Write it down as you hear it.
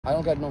I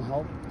don't got no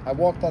help. I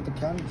walked out the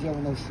county jail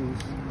with no shoes.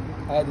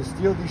 I had to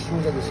steal these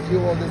shoes. I had to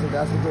steal all this and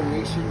ask for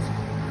donations.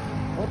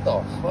 What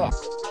the fuck?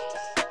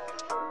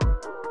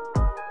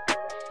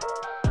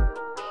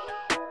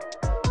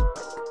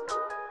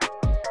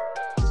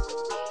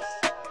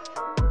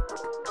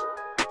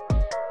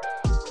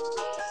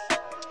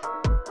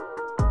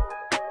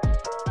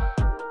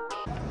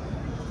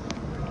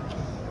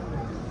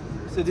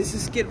 So this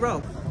is Skid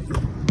Row.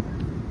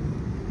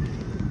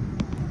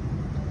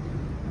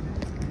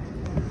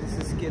 This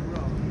is Skid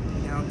Row,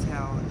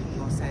 downtown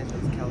Los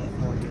Angeles,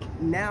 California.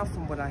 Now,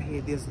 from what I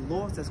hear, there's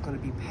laws that's going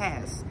to be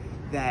passed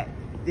that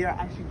they're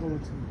actually going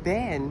to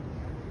ban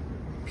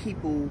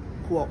people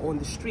who are on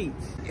the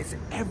streets. It's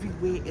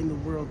everywhere in the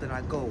world that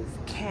I go.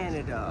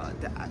 Canada,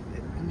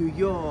 New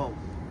York,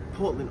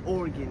 Portland,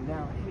 Oregon,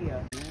 now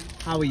here.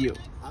 How are you?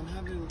 I'm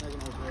having like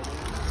an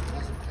overdose.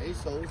 Got some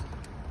pesos.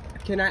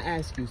 Can I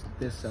ask you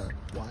this, sir?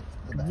 What?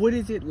 What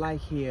is it like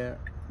here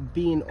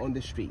being on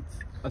the streets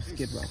of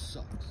Skid Row? It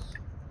sucks.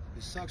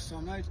 It sucks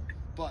some nights,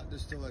 but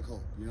there's still like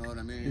hope. You know what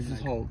I mean? This is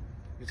home.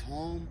 It's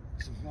home.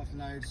 Some rough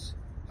nights.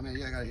 I mean,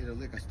 yeah, I gotta hit a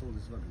lick. I stole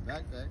this fucking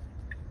backpack.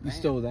 You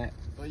stole that.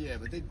 But yeah,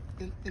 but they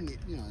need,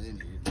 you know, they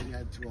need it. They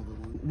had two other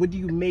ones. What do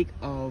you make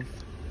of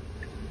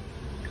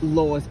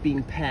laws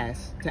being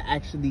passed to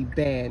actually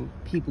ban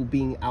people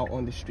being out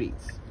on the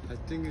streets? I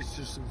think it's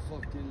just some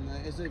fucking,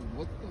 it's like,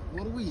 what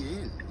are we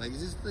in? Like,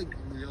 is this like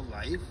real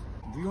life?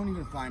 We don't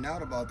even find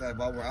out about that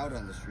while we're out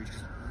on the streets.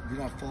 We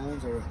don't have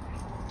phones or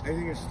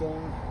everything is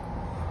stolen.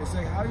 It's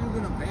like, how are you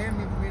gonna ban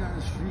me being on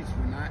the streets?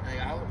 We're not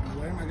like, out.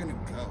 Where am I gonna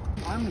go?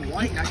 I'm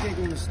white. I can't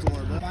go in the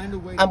store, but find a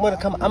way. I'm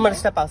gonna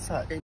step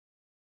outside.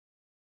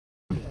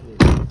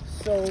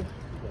 So,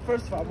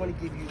 first of all, I want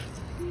to give you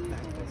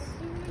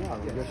Yeah,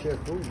 we gotta share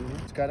food, you know?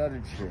 Just got out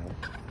of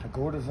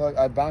jail.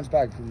 I bounced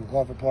back from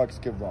Crawford Park,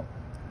 Skid Row.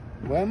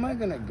 Where am I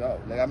gonna go?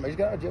 Like, I just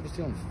got out of jail for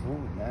stealing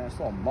food, man. I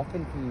stole a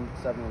muffin from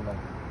 7-Eleven.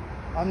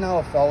 I'm now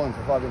a felon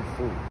for fucking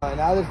food.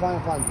 Now they're trying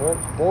to find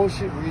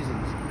bullshit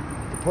reasons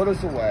to put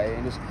us away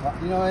and just,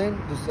 you know what I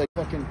mean? Just like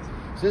fucking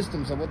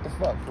systems of what the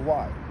fuck, for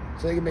why?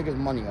 So they can make us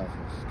money off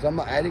us. Because I'm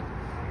an addict.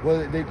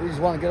 Well, they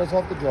just want to get us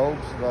off the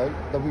drugs, right?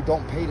 That we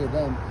don't pay to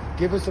them.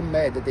 Give us a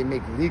med that they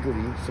make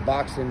legally,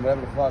 Suboxone,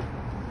 whatever the fuck.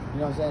 You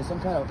know what I'm saying? Some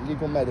kind of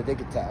legal med that they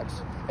could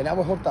tax. And now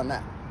we're hooked on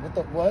that.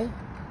 What?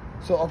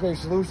 So, okay,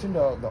 solution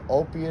to the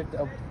opiate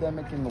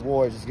epidemic in the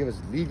war is just give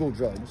us legal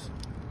drugs,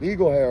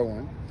 legal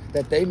heroin,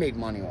 that they make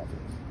money off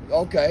of.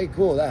 Okay,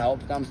 cool, that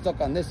helps. Now I'm stuck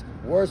on this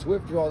worse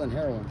withdrawal than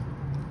heroin.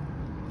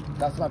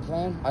 That's my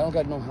plan. I don't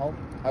got no help.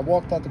 I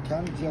walked out the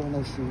county jail with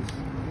no shoes.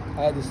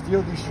 I had to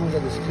steal these shoes. I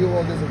had to steal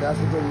all this and ask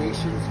for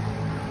donations.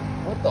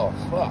 What the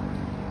fuck?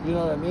 You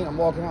know what I mean? I'm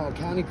walking around with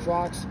county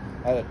Crocs.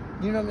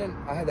 You know what I mean?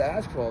 I had to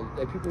ask for all.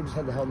 Like, people just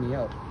had to help me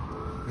out.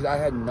 Because I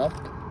had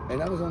nothing.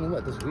 And that was only,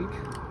 what, this week?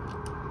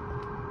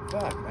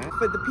 Fuck, man.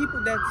 For the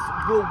people that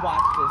will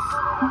watch this,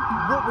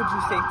 what would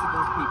you say to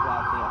those people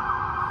out there?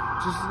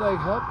 Just like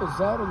help us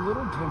out a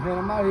little bit, man.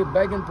 I'm out here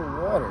begging for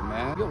water,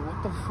 man. Yo,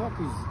 what the fuck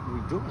is we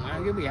doing,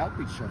 man? We help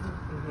each other.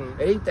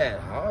 It ain't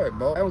that hard,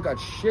 bro. I don't got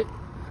shit.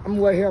 I'm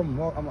right here.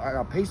 I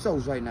got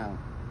pesos right now.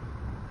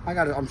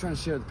 I'm trying to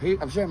share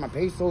I'm sharing my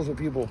pesos with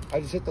people.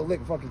 I just hit the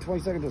lick fucking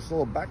 20 seconds to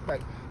stole a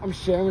backpack. I'm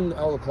sharing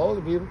all the clothes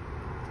with people.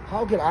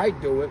 How can I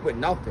do it with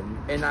nothing?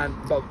 And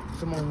but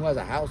someone who has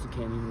a house that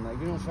can't even, like,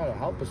 you know, try to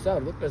help us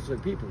out. Look at us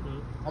like people.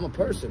 I'm a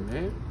person,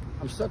 man.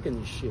 I'm stuck in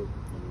this shit.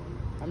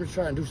 I'm just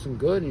trying to do some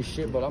good and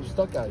shit, but I'm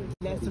stuck out here.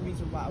 That's the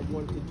reason why I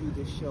wanted to do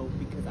this show,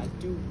 because I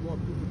do want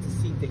people to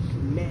see the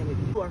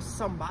humanity. You are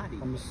somebody.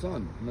 I'm a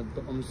son.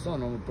 I'm a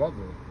son. I'm a brother.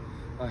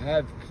 I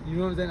have, you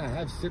know what I'm saying? I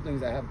have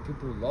siblings. I have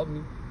people who love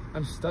me.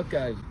 I'm stuck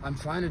out here. I'm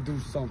trying to do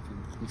something.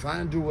 I'm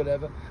trying to do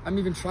whatever. I'm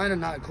even trying to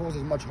not cause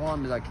as much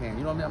harm as I can.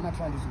 You know what I mean? I'm not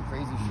trying to do some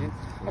crazy shit.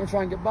 I'm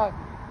trying to get by.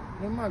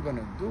 What am I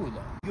gonna do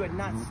though? You are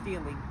not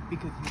stealing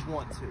because you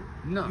want to.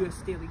 No. You're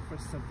stealing for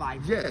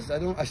survival. Yes,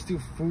 I steal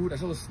food. I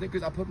steal the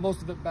Snickers. I put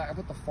most of it back. I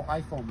put the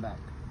iPhone back.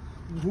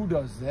 Who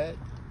does that?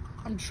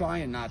 I'm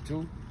trying not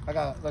to. I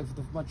got, like,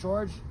 my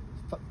charge,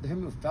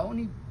 him with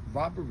felony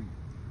robbery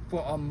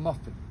for a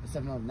muffin at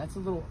 7-Eleven. That's a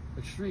little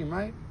extreme,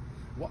 right?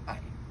 Why?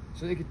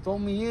 So they could throw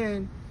me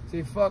in,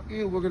 say, fuck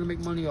you, we're gonna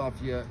make money off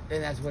you,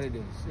 and that's what it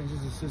is. It's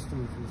just a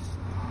system of this.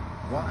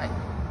 Why?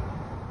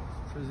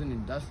 Prison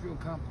industrial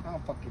comp? I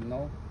don't fucking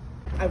know.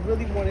 I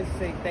really want to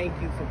say thank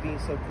you for being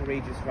so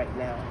courageous right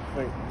now,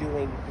 for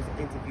doing this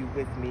interview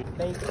with me.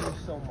 Thank you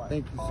so much.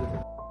 Thank you,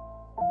 sir.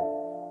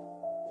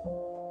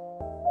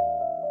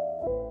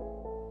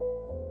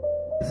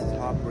 This is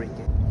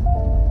heartbreaking.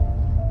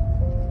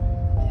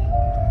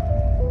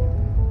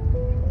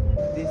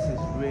 This is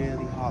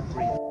really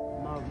heartbreaking.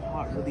 My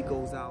heart really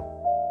goes out.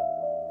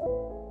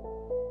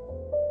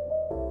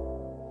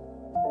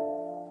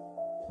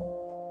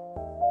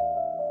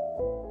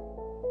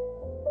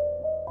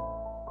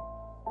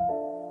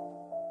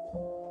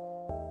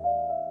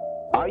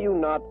 Are you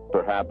not,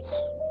 perhaps,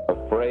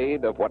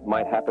 afraid of what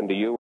might happen to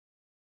you?